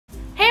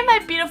my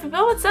beautiful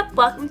people, what's up?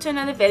 Welcome to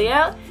another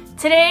video.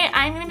 Today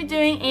I'm going to be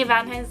doing a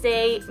Valentine's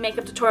Day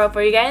makeup tutorial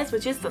for you guys,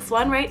 which is this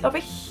one right over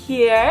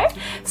here.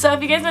 So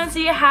if you guys want to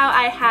see how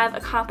I have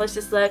accomplished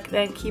this look,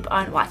 then keep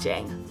on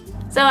watching.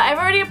 So I've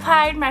already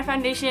applied my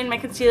foundation, my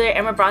concealer,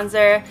 and my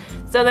bronzer.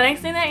 So the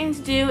next thing that I need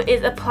to do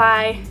is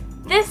apply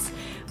this,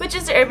 which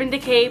is the Urban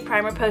Decay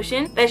Primer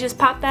Potion. Let's just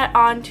pop that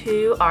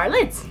onto our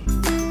lids.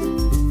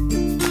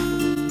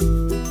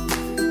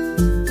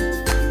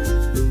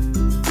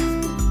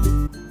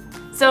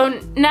 So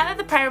now that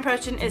the primer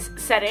potion is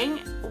setting,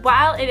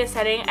 while it is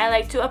setting, I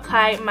like to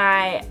apply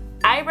my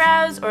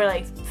eyebrows or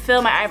like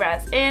fill my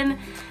eyebrows in.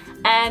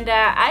 And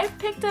I've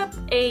picked up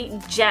a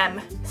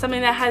gem, something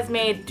that has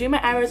made doing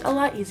my eyebrows a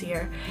lot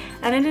easier.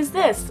 And it is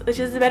this, which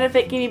is the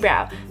Benefit Gimme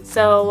Brow.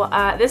 So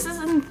this is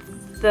in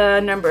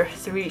the number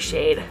 3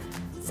 shade.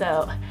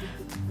 So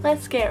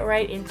let's get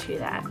right into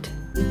that.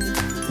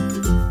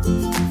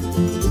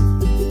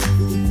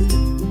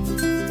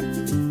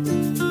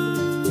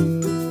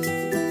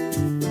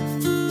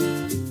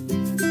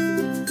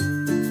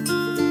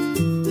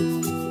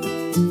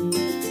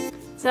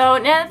 So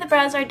now that the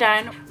brows are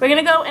done, we're going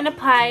to go and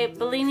apply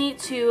Bellini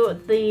to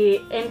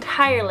the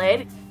entire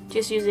lid,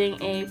 just using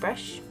a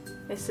brush.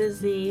 This is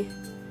the,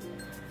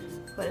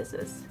 what is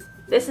this?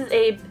 This is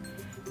a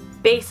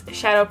base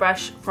shadow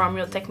brush from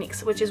Real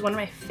Techniques, which is one of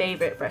my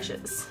favorite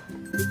brushes.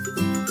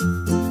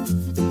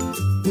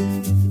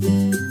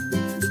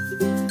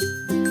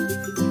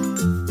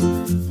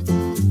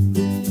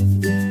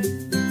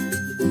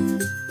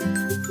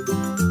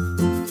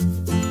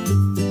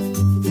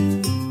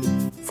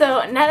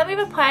 So now that we've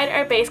applied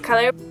our base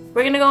color,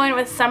 we're going to go in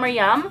with Summer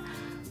Yum,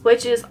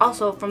 which is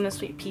also from the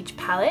Sweet Peach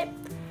palette.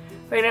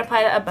 We're going to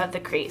apply that above the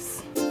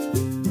crease.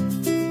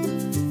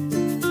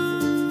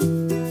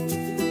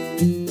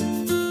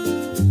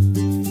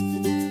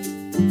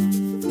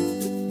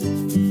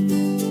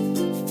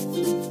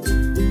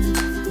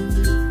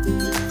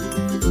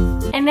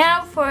 And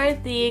now for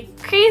the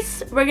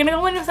crease, we're going to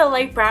go in with a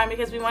light brown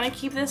because we want to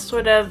keep this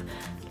sort of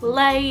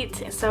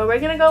light. So we're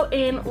going to go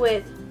in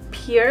with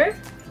Pure,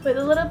 with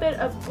a little bit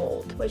of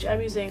gold, which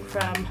I'm using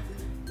from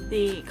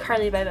the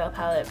Carly by Belle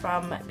palette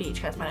from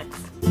Beach Cosmetics.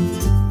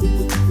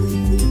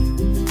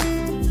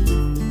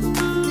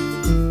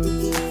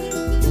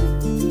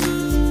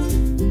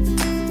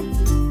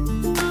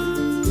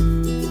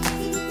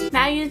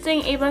 Now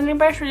using a blending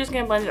brush, we're just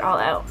going to blend it all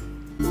out.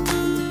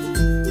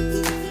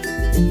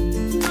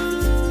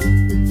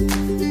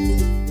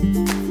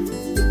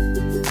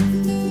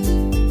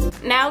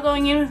 Now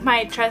going in with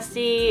my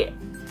trusty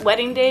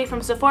Wedding Day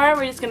from Sephora,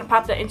 we're just going to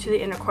pop that into the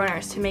inner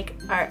corners to make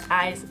our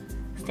eyes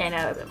stand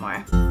out a bit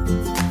more.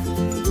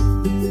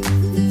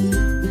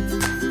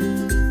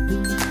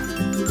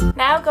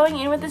 Now going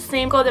in with the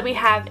same gold that we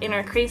have in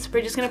our crease,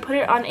 we're just going to put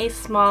it on a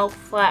small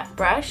flat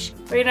brush.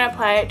 We're going to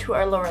apply it to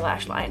our lower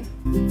lash line.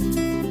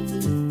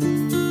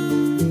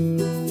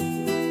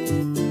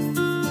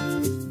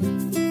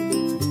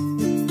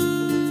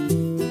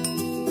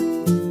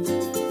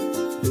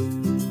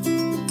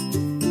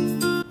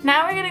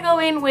 Now we're going to go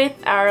in with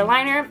our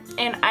liner,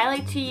 and I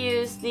like to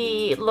use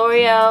the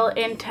L'Oreal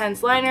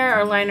Intense Liner,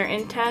 or Liner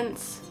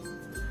Intense.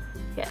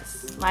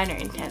 Yes, Liner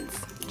Intense.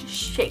 Just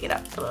shake it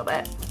up a little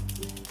bit.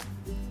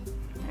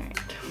 Alright.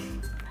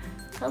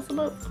 How's the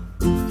move?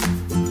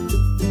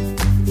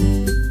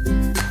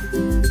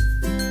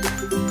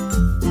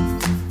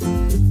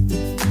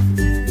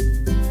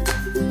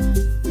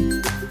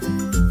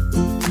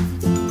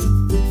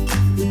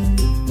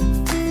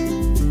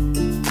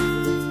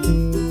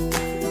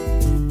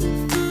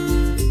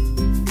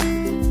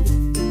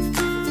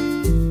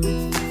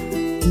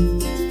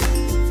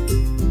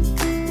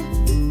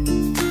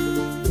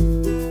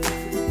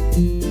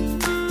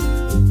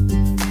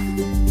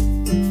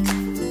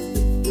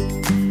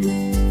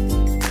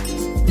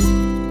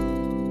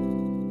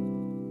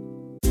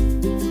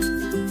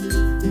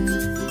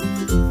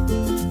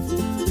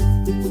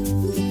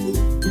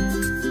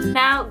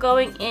 Now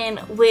going in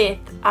with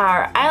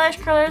our eyelash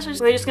curlers,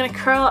 we're just going to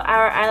curl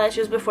our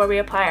eyelashes before we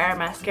apply our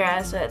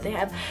mascara so that they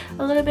have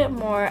a little bit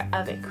more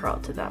of a curl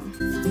to them.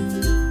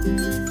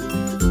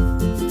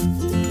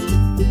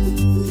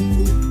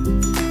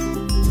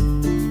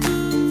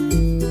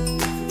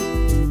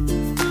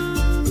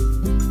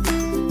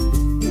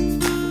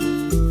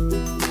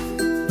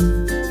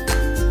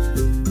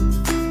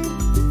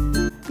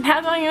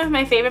 Now going in with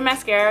my favorite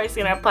mascara, we're just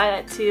going to apply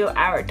that to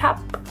our top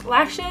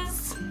lashes.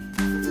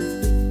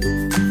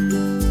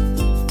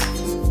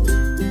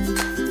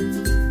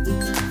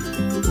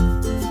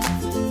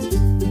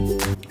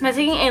 Now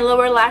taking a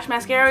lower lash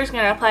mascara, we're just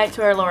going to apply it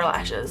to our lower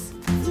lashes.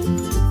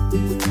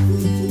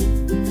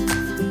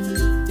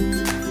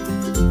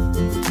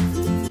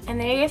 And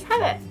there you guys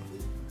have it.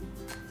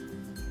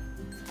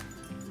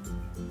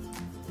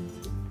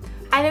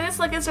 I think this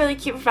look is really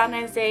cute for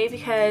Valentine's Day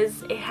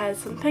because it has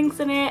some pinks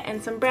in it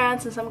and some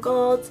browns and some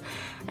golds,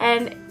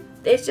 and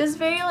it's just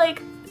very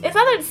like, it's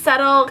not that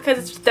subtle because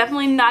it's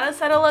definitely not a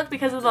subtle look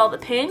because of all the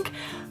pink,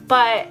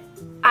 but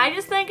I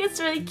just think it's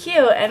really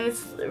cute and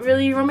it's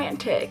really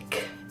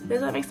romantic.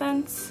 Does that make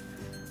sense?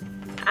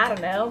 I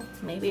don't know.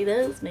 Maybe it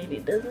does, maybe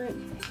it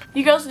doesn't.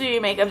 You girls who do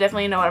your makeup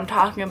definitely know what I'm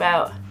talking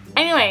about.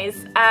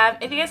 Anyways,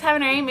 if you guys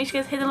haven't already, make sure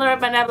you guys hit the little red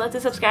button down below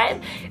to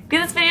subscribe.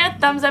 Give this video a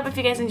thumbs up if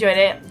you guys enjoyed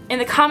it. In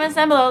the comments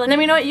down below, let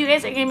me know what you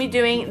guys are going to be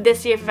doing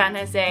this year for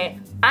Valentine's Day.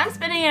 I'm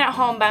spending it at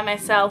home by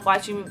myself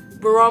watching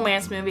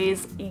romance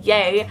movies.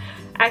 Yay.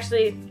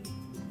 Actually,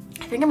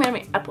 I think I'm going to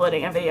be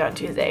uploading a video on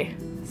Tuesday.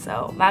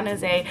 So,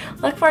 Valentine's Day.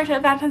 Look forward to a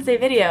Valentine's Day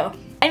video.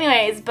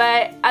 Anyways,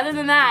 but other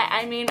than that,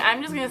 I mean,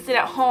 I'm just going to sit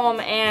at home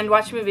and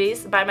watch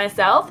movies by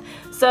myself.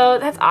 So,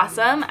 that's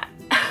awesome.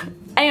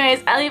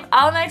 Anyways, I'll leave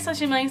all my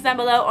social media links down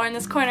below or in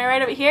this corner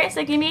right over here,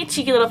 so give me a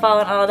cheeky little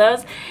follow on all of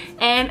those.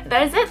 And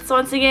that is it. So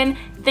once again,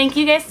 thank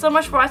you guys so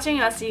much for watching,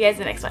 and I'll see you guys in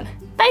the next one.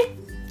 Bye!